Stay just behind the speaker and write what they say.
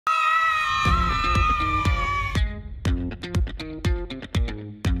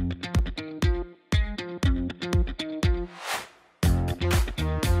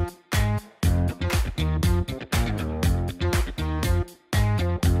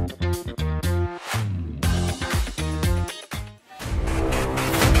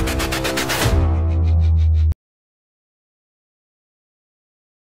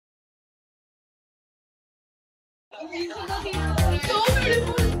Hello.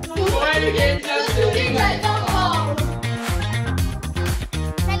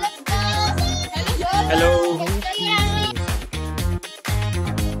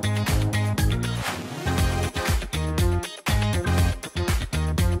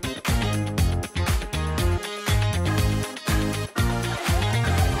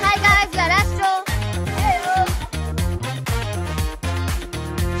 Hi guys, we are Astro.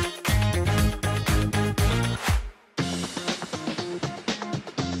 Hello.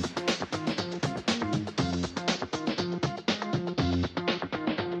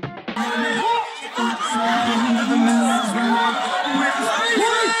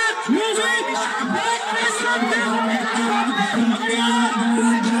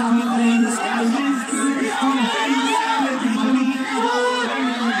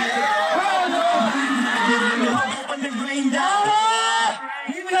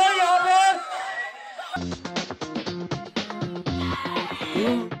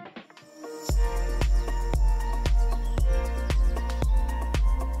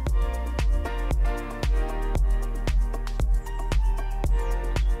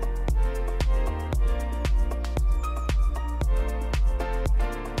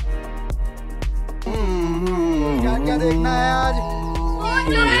 क्या देखना है आज?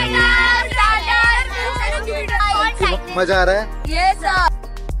 मजा आ रहा है? Yes sir.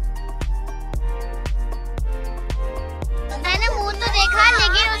 मैंने मून तो देखा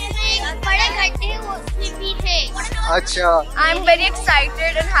लेकिन उससे बड़े घंटे उसमें भी थे। अच्छा। I'm very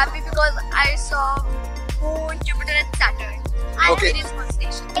excited and happy because I saw Moon, Jupiter and Saturn. And Okay. various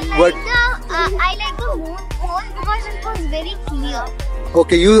constellations. What? I like the moon because it was very clear.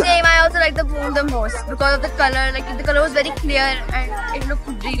 Okay, you. Same, I also like the moon the most because of the color. Like the color was very clear and it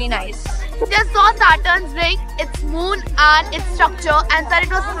looked really nice. Just saw Saturn's ring, its moon and its structure, and thought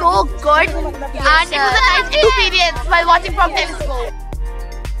it was so good. And it was a nice experience while watching from telescope.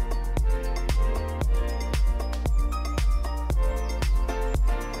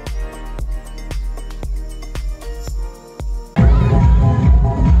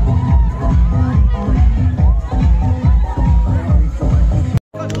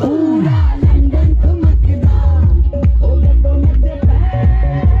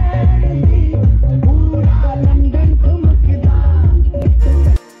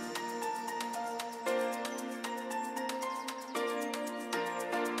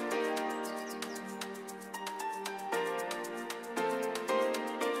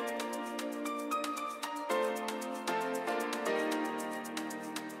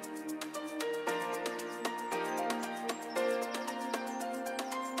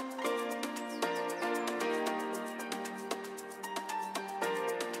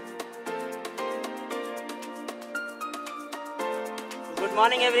 Good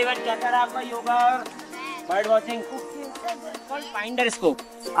morning everyone. कैसा रहा आपका योगा और bird watching? Finder scope.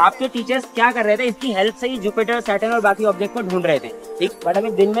 आपके teachers क्या कर रहे थे, इसकी हेल्प से ही जुपिटर, सैटर्न और बाकी ऑब्जेक्ट को ढूंढ रहे थे। ठीक, बट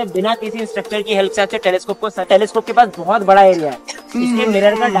अभी दिन में बिना किसी इंस्ट्रक्टर की हेल्प से टेलीस्कोप के पास बहुत बड़ा एरिया है। इसके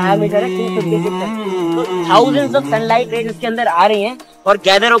मिरर का डायमीटर है 256, तो थाउजेंड्स ऑफ सनलाइट रेज इसके अंदर आ रही हैं और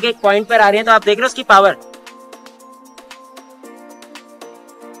गैदर होकर एक पॉइंट पर आ रही हैं। तो आप देख रहे हो उसकी पावर।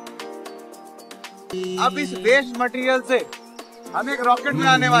 अब इस वेस्ट मटेरियल से हम एक रॉकेट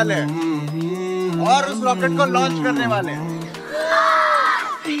बनाने वाले हैं और उस रॉकेट को लॉन्च करने वाले हैं।